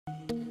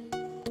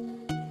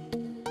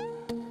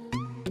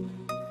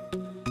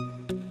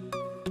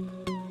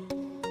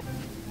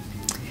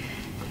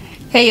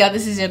Hey y'all,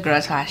 this is your girl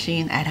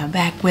Tysheen, and I'm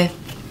back with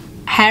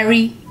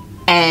Harry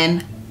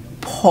and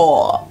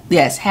Paul.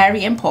 Yes,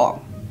 Harry and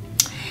Paul.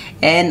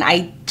 And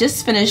I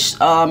just finished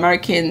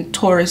American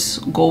Tourists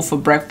Go for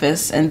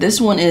Breakfast, and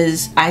this one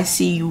is I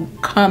See You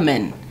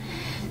Coming.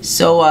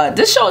 So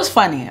this show is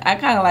funny. I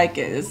kind of like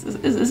it.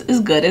 It's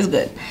good. It's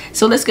good.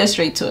 So let's get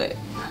straight to it.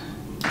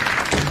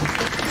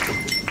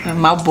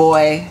 My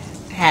boy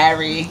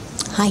Harry.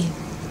 Hi.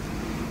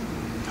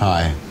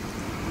 Hi.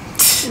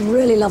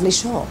 Really lovely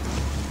shop.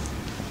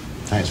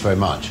 Thanks very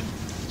much.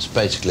 It's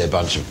basically a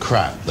bunch of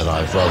crap that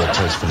I've rather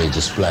tastefully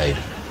displayed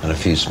and a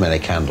few smelly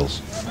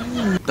candles.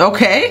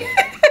 Okay.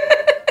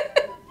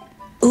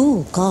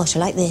 Ooh, gosh, I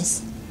like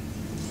this.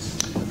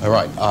 All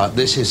right,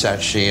 this is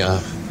actually a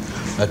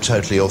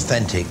totally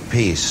authentic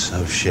piece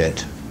of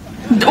shit.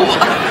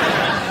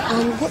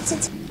 What's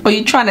it? Are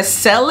you trying to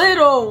sell it,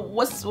 or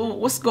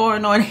what's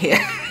going on here?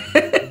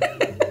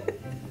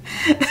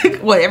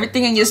 What,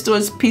 everything in your store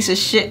is a piece of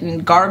shit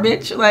and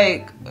garbage?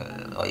 Like,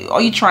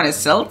 are you trying to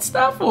sell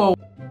stuff, or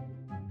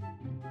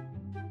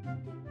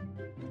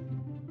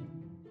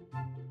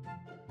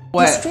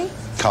what? History?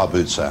 Car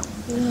boot sale.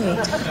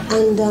 Right.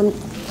 And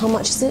how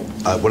much is it?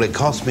 Well, it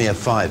cost me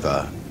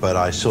 $5, but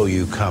I saw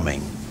you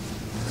coming.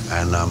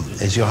 And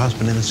is your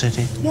husband in the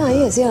city? Yeah,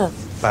 he is, yeah.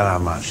 About how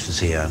much does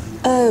he earn?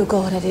 Oh,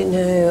 God, I don't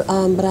know.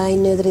 But I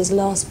know that his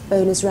last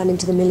bonus ran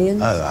into the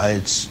millions. Oh,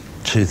 it's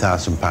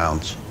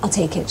 £2,000. I'll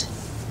take it.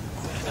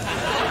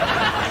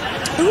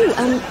 Ooh,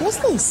 what's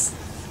this?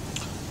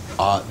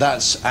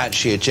 That's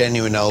actually a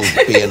genuine old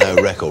B&O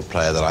record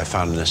player that I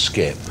found in a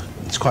skip.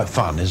 It's quite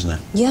fun, isn't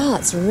it? Yeah,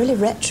 it's really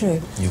retro.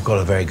 You've got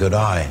a very good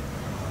eye.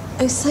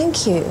 Oh,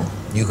 thank you.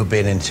 You could be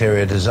an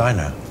interior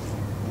designer.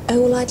 Oh,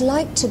 well, I'd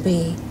like to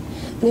be.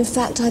 And in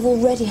fact, I've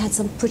already had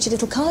some pretty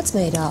little cards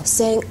made up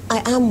saying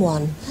I am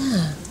one.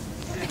 Ah.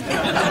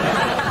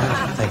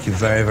 Well, thank you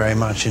very, very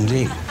much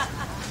indeed.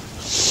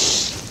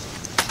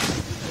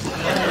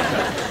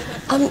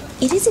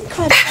 It is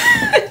incredible.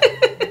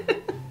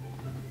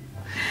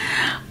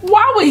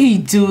 Why would he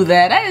do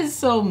that? That is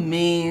so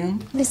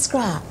mean. It's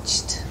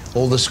scratched.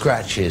 All the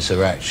scratches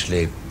are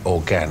actually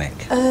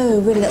organic.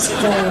 Oh, really? That's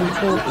very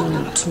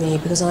important to me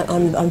because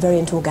I'm very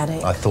into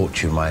organic. I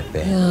thought you might be.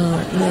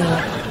 Yeah.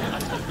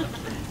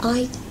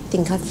 I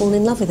think I've fallen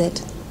in love with it.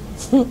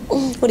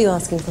 What are you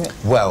asking for it?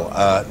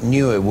 Well,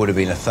 knew it would have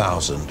been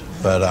 1,000,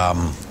 but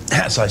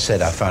as I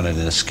said, I found it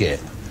in a skip.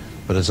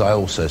 But as I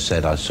also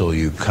said, I saw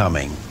you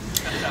coming.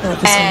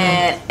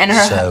 And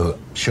her. So,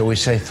 shall we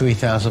say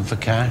 3,000 for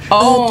cash?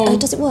 Oh.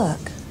 Does it work?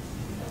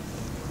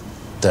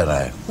 Don't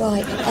know.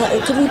 Right.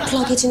 Can we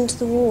plug it into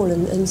the wall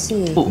and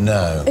see?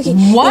 No. Okay.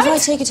 What? If I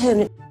take it home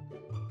and it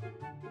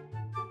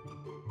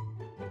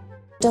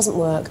doesn't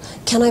work,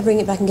 can I bring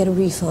it back and get a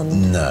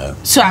refund? No.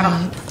 So I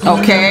don't.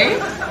 Okay.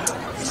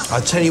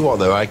 I'll tell you what,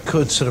 though, I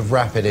could sort of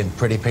wrap it in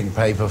pretty pink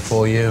paper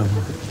for you,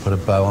 put a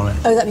bow on it.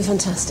 Oh, that'd be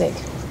fantastic.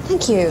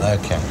 Thank you.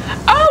 Okay.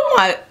 Oh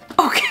my.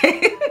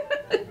 Okay.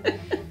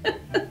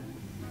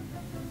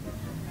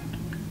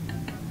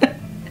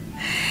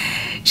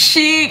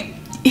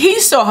 He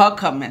saw her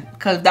coming,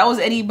 because if that was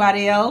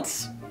anybody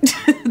else,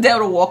 they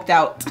would have walked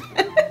out.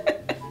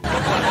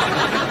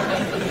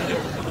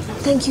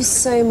 Thank you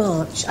so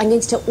much. I'm going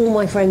to tell all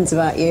my friends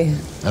about you.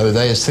 Oh, are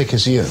they as thick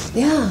as you?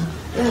 Yeah.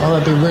 Oh,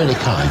 that'd be really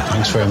kind.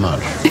 Thanks very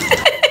much.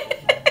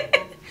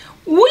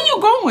 Where you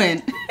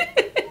going?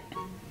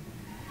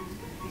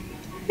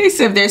 He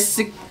said they're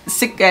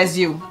sick as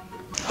you.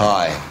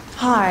 Hi.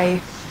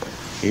 Hi.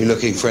 Are you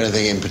looking for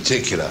anything in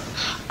particular?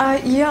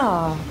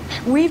 Yeah.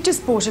 We've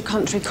just bought a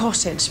country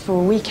cottage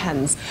for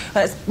weekends.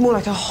 It's more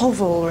like a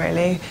hovel,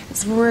 really.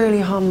 It's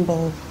really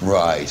humble.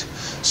 Right.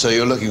 So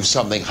you're looking for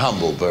something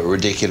humble but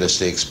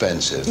ridiculously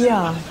expensive?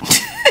 Yeah. Well,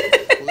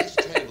 this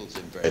table's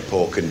in very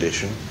poor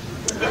condition.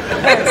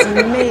 It's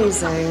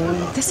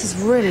amazing. This is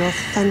really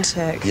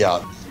authentic.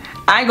 Yeah.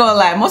 I ain't gonna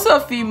lie, most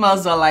of the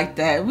females are like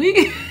that.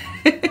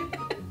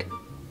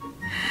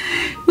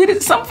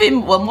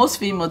 Most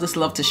females just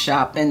love to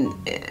shop, and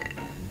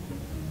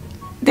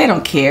they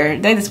don't care.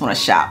 They just want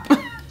to shop.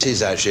 It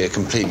is actually a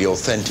completely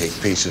authentic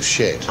piece of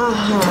shit.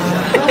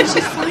 Where did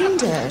you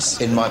find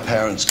it? In my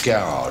parents'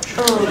 garage.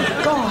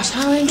 Oh, gosh,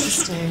 how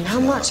interesting. How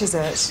much is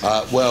it?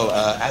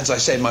 As I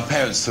said, my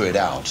parents threw it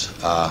out.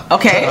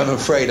 Okay. I'm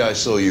afraid I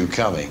saw you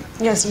coming.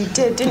 Yes, you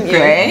did, didn't you?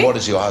 Okay. What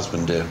does your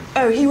husband do?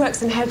 Oh, he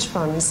works in hedge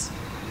funds.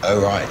 Oh,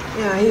 right.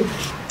 Yeah, he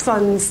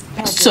funds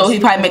hedges. So he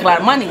probably make a lot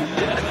of money.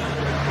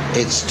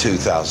 It's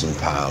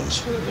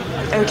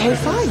 £2,000. Okay,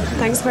 fine.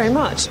 Thanks very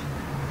much.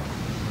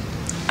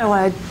 Oh,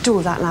 I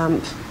adore that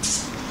lamp.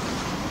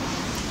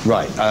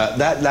 Right,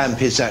 that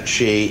lamp is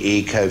actually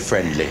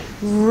eco-friendly.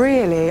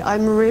 Really?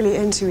 I'm really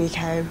into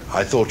eco.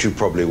 I thought you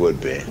probably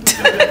would be.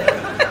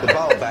 The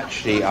bulb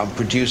actually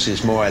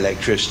produces more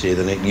electricity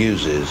than it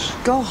uses.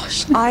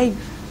 Gosh, I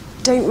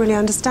don't really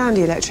understand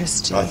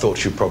electricity. I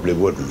thought you probably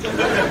wouldn't.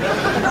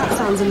 That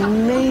sounds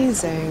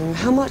amazing.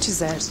 How much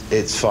is it?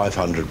 It's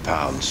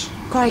 £500.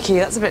 Crikey,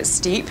 that's a bit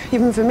steep,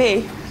 even for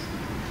me.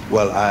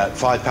 Well,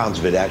 £5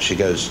 of it actually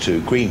goes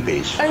to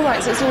Greenpeace. Oh,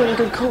 right, so it's all in a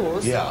good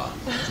cause. Yeah.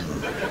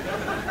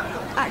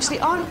 Actually,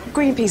 aren't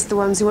Greenpeace the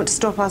ones who want to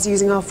stop us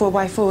using our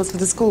 4x4s for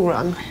the school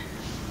run?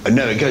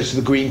 No, it goes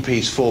to the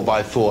Greenpeace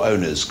 4x4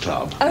 Owners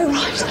Club. Oh,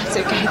 right, that's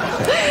okay.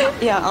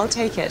 Yeah, I'll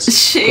take it.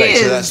 Great,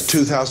 so that's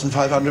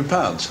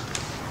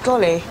 £2,500.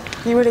 Golly,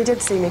 you really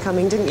did see me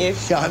coming, didn't you?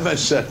 Yeah, I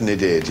most certainly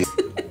did.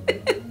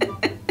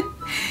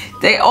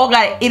 They all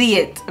got an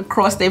idiot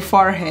across their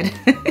forehead.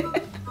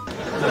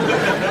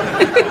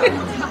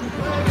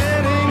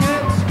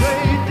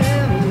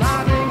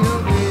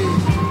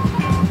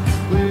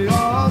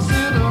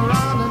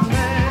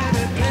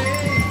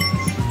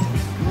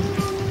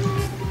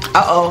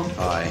 Uh-oh.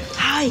 Hi.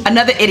 Hi.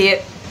 Another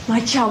idiot. My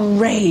chum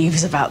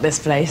raves about this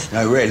place.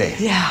 Oh, really?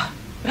 Yeah.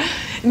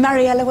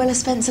 Mariella Weller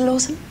Spencer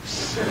Lawson?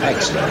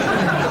 Excellent.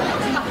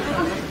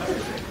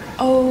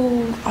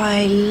 Oh,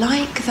 I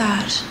like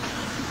that.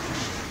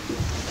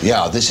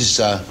 Yeah, this is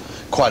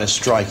quite a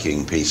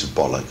striking piece of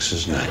bollocks,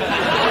 isn't it?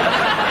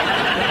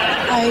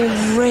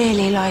 I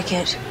really like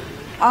it.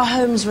 Our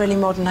home's really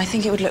modern. I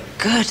think it would look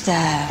good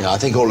there. Yeah, I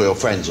think all your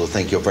friends will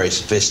think you're very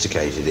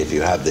sophisticated if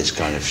you have this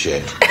kind of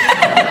shit.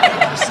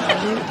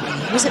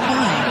 Absolutely. Was it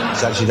mine?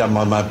 It's actually done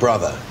by my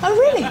brother. Oh,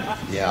 really?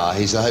 Yeah,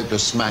 he's a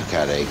hopeless smack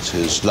addict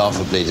who's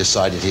laughably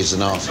decided he's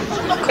an artist.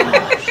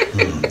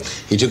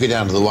 He took it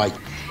down to the white...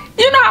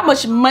 You know how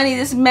much money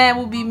this man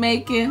would be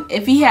making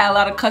if he had a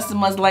lot of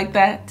customers like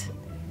that?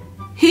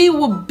 He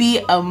would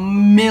be a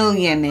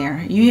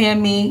millionaire. You hear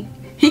me?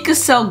 He could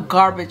sell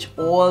garbage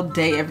all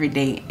day, every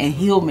day, and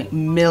he'll make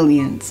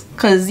millions.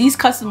 Because these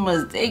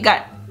customers,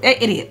 they're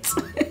idiots.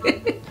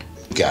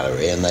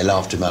 Gallery, and they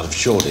laughed him out of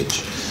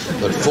shortage.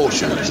 But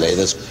fortunately,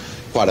 there's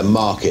quite a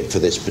market for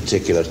this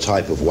particular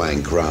type of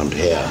wank around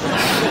here.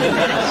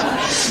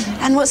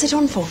 And what's it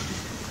on for?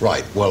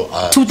 Right, well,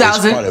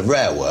 2,000. it's quite a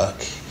rare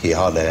work. He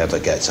hardly ever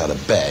gets out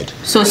of bed.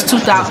 So it's Of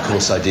 2,000.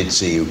 course, I did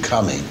see you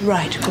coming.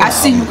 Right. I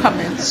see you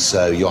coming.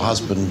 So your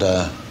husband,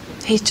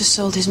 He's just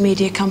sold his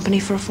media company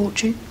for a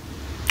fortune.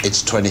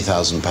 it's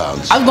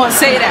 £20,000 I was going to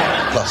say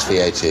that. plus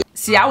VAT.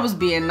 See, I was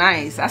being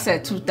nice. I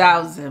said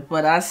 2,000,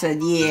 but I said,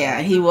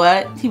 yeah. He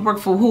what? He worked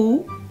for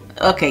who?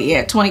 Okay,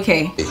 yeah,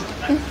 20K.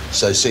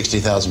 So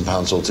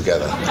 £60,000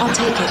 altogether. I'll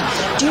take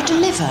it. Do you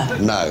deliver?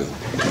 No.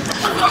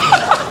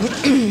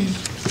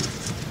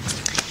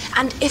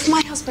 And if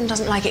my husband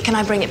doesn't like it, can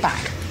I bring it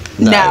back?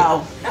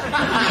 No.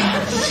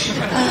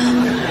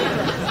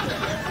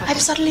 I'm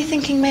suddenly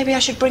thinking maybe I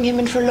should bring him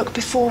in for a look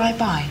before I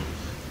buy.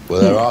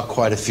 Well, there are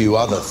quite a few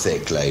other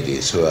thick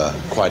ladies who are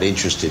quite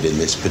interested in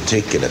this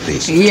particular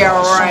piece of Yeah,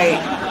 glass.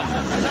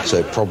 right. So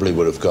it probably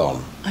would have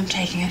gone. I'm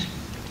taking it.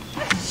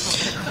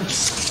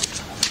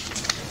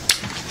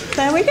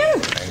 There we go.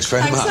 Thanks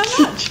very Thanks much.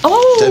 so much.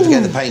 Oh. Don't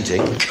forget the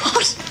painting. God.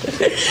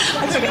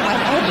 I'd forget my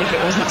head if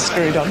it wasn't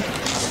screwed on.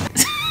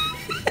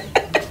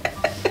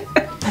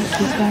 Thank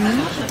you very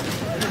much.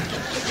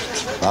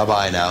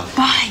 Bye-bye now.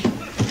 Bye.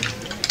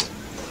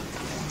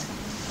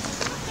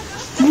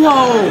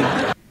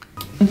 Whoa.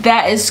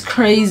 That is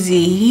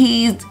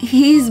crazy.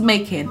 He's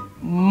making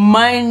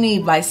money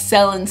by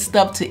selling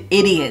stuff to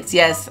idiots.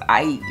 Yes,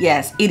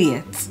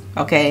 idiots.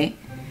 Okay.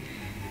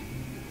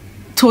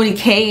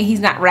 20K, he's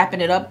not wrapping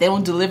it up. They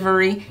don't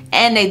delivery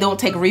and they don't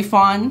take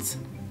refunds.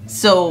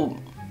 So,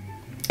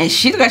 and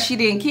she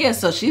didn't care,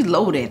 so she's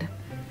loaded.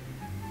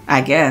 I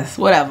guess,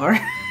 whatever.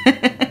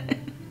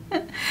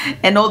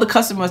 And all the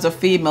customers are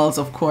females,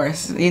 of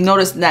course. You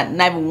notice not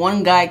even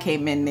one guy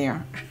came in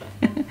there.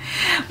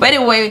 But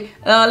anyway,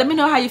 let me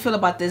know how you feel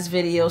about this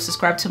video.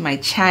 Subscribe to my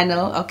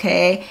channel,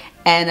 okay?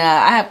 And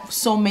I have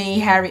so many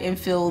Harry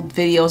Enfield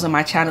videos on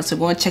my channel, so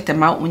go and check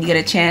them out when you get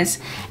a chance.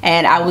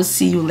 And I will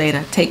see you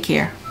later. Take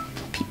care.